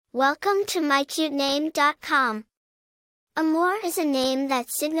Welcome to mycutename.com. Amour is a name that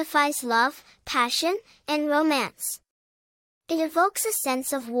signifies love, passion, and romance. It evokes a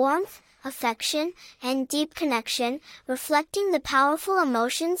sense of warmth, affection, and deep connection, reflecting the powerful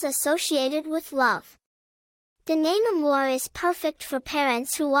emotions associated with love. The name Amour is perfect for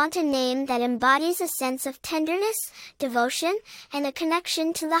parents who want a name that embodies a sense of tenderness, devotion, and a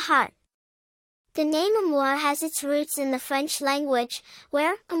connection to the heart. The name amour has its roots in the French language,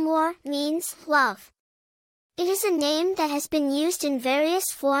 where amour means love. It is a name that has been used in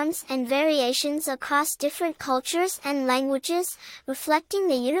various forms and variations across different cultures and languages, reflecting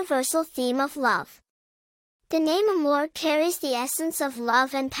the universal theme of love. The name amour carries the essence of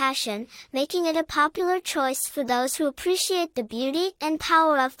love and passion, making it a popular choice for those who appreciate the beauty and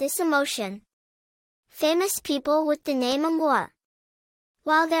power of this emotion. Famous people with the name amour.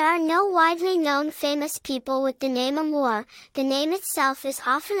 While there are no widely known famous people with the name amour, the name itself is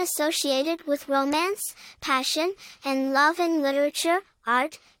often associated with romance, passion, and love in literature,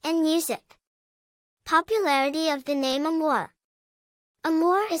 art, and music. Popularity of the name amour.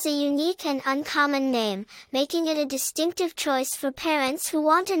 Amour is a unique and uncommon name, making it a distinctive choice for parents who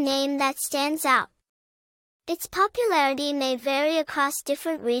want a name that stands out. Its popularity may vary across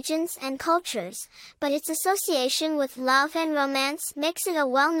different regions and cultures, but its association with love and romance makes it a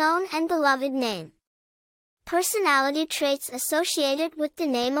well-known and beloved name. Personality traits associated with the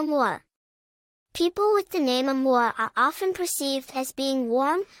name amour. People with the name amour are often perceived as being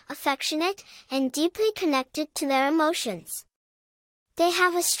warm, affectionate, and deeply connected to their emotions. They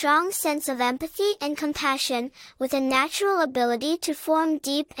have a strong sense of empathy and compassion, with a natural ability to form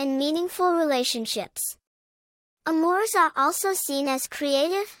deep and meaningful relationships. Amours are also seen as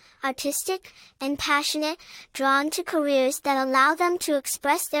creative, artistic, and passionate, drawn to careers that allow them to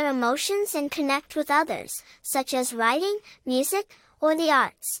express their emotions and connect with others, such as writing, music, or the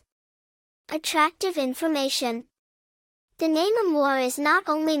arts. Attractive information. The name amour is not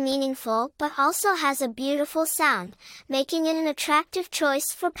only meaningful but also has a beautiful sound, making it an attractive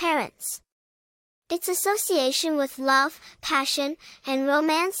choice for parents. Its association with love, passion, and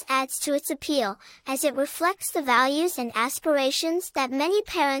romance adds to its appeal, as it reflects the values and aspirations that many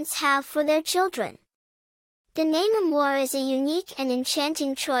parents have for their children. The name amour is a unique and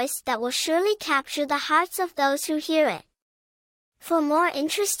enchanting choice that will surely capture the hearts of those who hear it. For more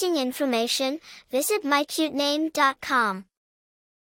interesting information, visit mycutename.com.